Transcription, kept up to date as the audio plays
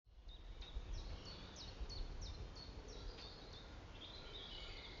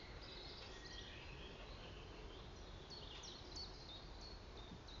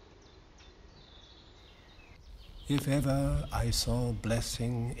If ever I saw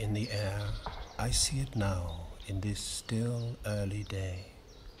blessing in the air, I see it now in this still early day,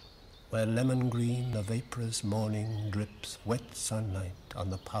 where lemon green the vaporous morning drips wet sunlight on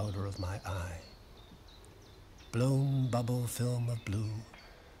the powder of my eye. Blown bubble film of blue,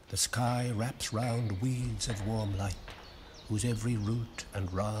 the sky wraps round weeds of warm light, whose every root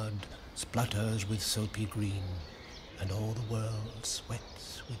and rod splutters with soapy green, and all the world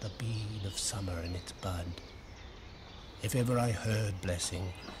sweats with a bead of summer in its bud. If ever I heard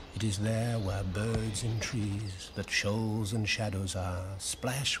blessing, it is there where birds in trees, that shoals and shadows are,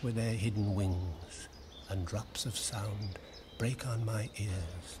 splash with their hidden wings, and drops of sound break on my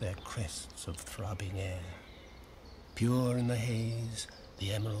ears their crests of throbbing air. Pure in the haze,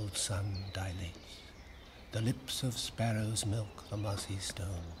 the emerald sun dilates. The lips of sparrows milk the mossy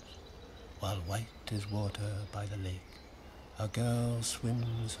stones, while white is water by the lake. A girl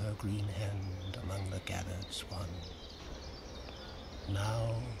swims her green hand among the gathered swans.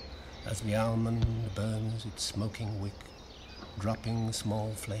 Now, as the almond burns its smoking wick, dropping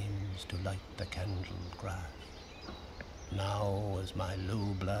small flames to light the candled grass. Now, as my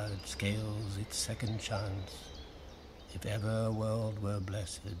low blood scales its second chance, if ever a world were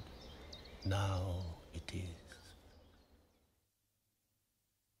blessed, now it is.